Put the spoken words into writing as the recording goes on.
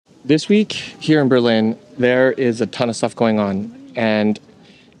This week here in Berlin, there is a ton of stuff going on. And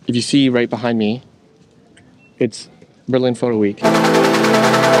if you see right behind me, it's Berlin Photo Week.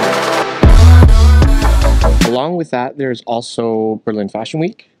 Along with that, there's also Berlin Fashion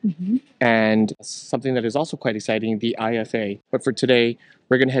Week and something that is also quite exciting, the IFA. But for today,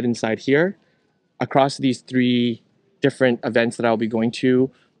 we're going to head inside here. Across these three different events that I'll be going to,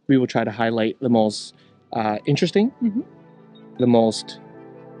 we will try to highlight the most interesting, the most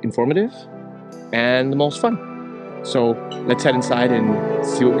informative, and the most fun. So let's head inside and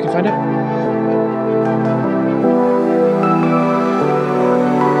see what we can find out.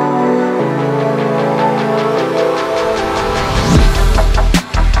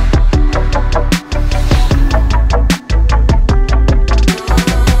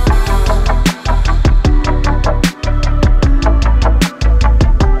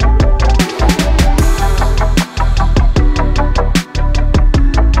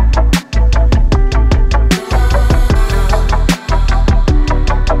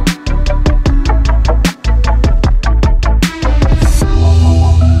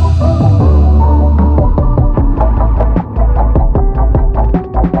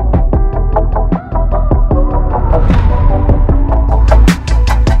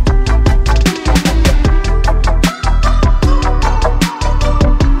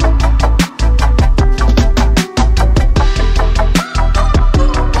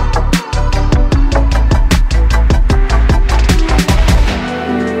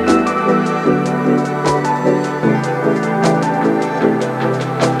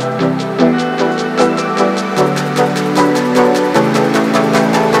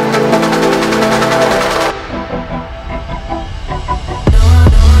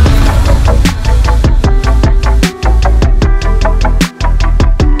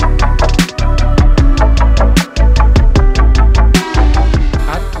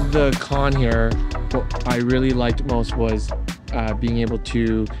 The con here, what I really liked most was being able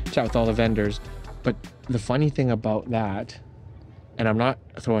to chat with all the vendors. But the funny thing about that, and I'm not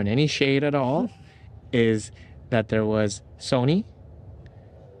throwing any shade at all, is that there was Sony,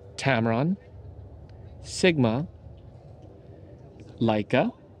 Tamron, Sigma,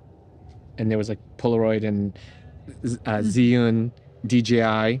 Leica, and there was like Polaroid and Zhiyun,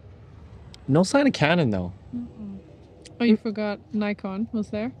 DJI. No sign of Canon though. Oh, you forgot Nikon was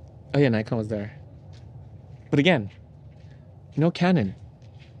there? Oh yeah, Nikon was there. But again, no Canon.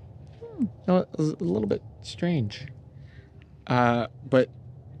 No, it was a little bit strange. But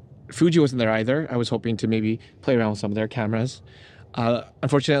Fuji wasn't there either. I was hoping to maybe play around with some of their cameras.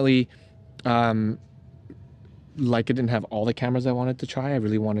 Unfortunately, Leica didn't have all the cameras I wanted to try. I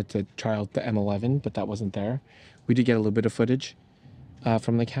really wanted to try out the M11, but that wasn't there. We did get a little bit of footage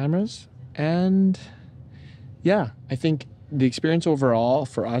from the cameras. And yeah, I think the experience overall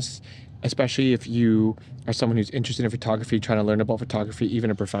for us, especially if you are someone who's interested in photography, trying to learn about photography, even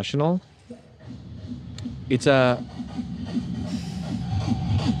a professional, it's a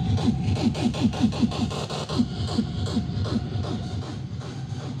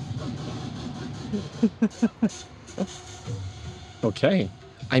okay.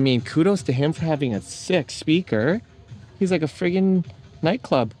 I mean, kudos to him for having a sick speaker. He's like a friggin'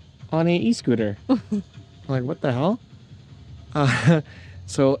 nightclub on a e-scooter. I'm like, what the hell?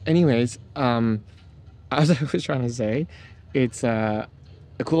 So anyways, as I was trying to say, it's a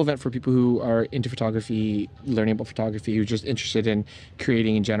cool event for people who are into photography, learning about photography, who's just interested in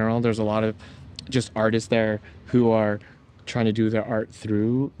creating in general. There's a lot of just artists there who are trying to do their art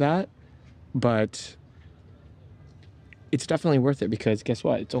through that, but it's definitely worth it because guess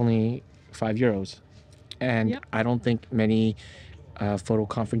what? It's only €5. And Yep. I don't think many photo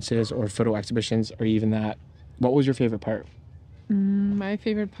conferences or photo exhibitions are even that. What was your favorite part? My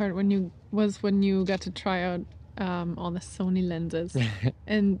favorite part when you got to try out all the Sony lenses,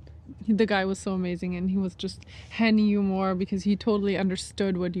 and the guy was so amazing, and he was just handing you more because he totally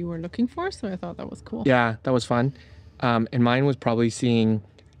understood what you were looking for. So I thought that was cool. Yeah, that was fun. And mine was probably seeing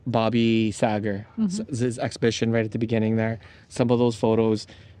Bobby Sager, his exhibition right at the beginning there. Some of those photos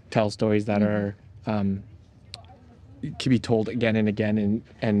tell stories that are can be told again and again,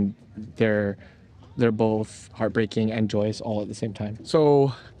 and they're both heartbreaking and joyous all at the same time.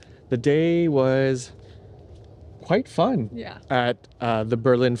 So the day was quite fun at the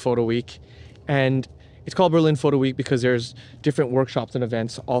Berlin Photo Week. And it's called Berlin Photo Week because there's different workshops and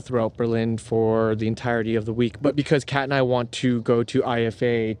events all throughout Berlin for the entirety of the week. But because Kat and I want to go to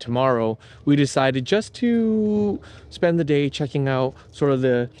IFA tomorrow, we decided just to spend the day checking out sort of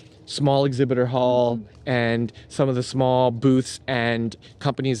the small exhibitor hall and some of the small booths and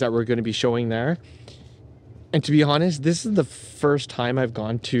companies that we're going to be showing there. And to be honest, this is the first time I've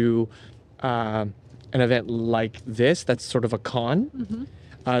gone to an event like this that's sort of a con.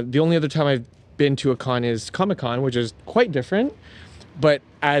 The only other time I've been to a con is Comic-Con, which is quite different. But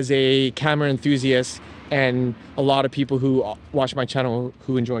as a camera enthusiast and a lot of people who watch my channel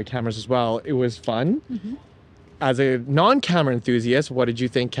who enjoy cameras as well, it was fun. As a non-camera enthusiast, what did you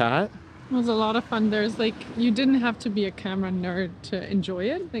think, Kat? It was a lot of fun. There's like, you didn't have to be a camera nerd to enjoy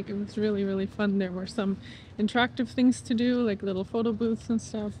it. Like, it was really, really fun. There were some interactive things to do, like little photo booths and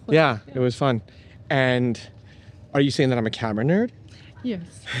stuff. Like, Yeah, it was fun. And are you saying that I'm a camera nerd?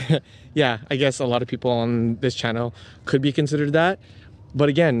 Yes. Yeah, I guess a lot of people on this channel could be considered that. But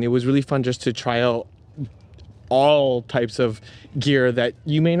again, it was really fun just to try out all types of gear that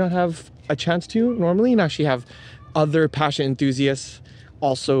you may not have a chance to normally, and actually have other passionate enthusiasts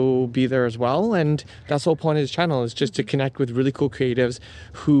also be there as well. And that's the whole point of this channel, is just to connect with really cool creatives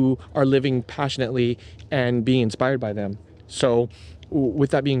who are living passionately and being inspired by them. So with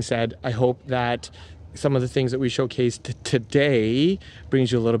that being said, I hope that some of the things that we showcased today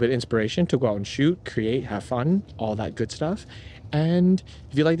brings you a little bit of inspiration to go out and shoot, create, have fun, all that good stuff. And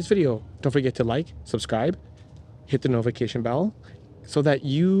if you like this video, don't forget to like, subscribe, hit the notification bell so that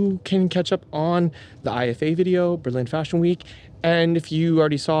you can catch up on the IFA video, Berlin Fashion Week. And if you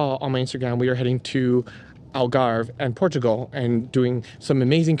already saw on my Instagram, we are heading to Algarve and Portugal and doing some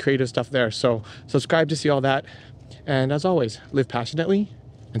amazing creative stuff there. So subscribe to see all that. And as always, live passionately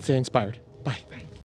and stay inspired. Bye.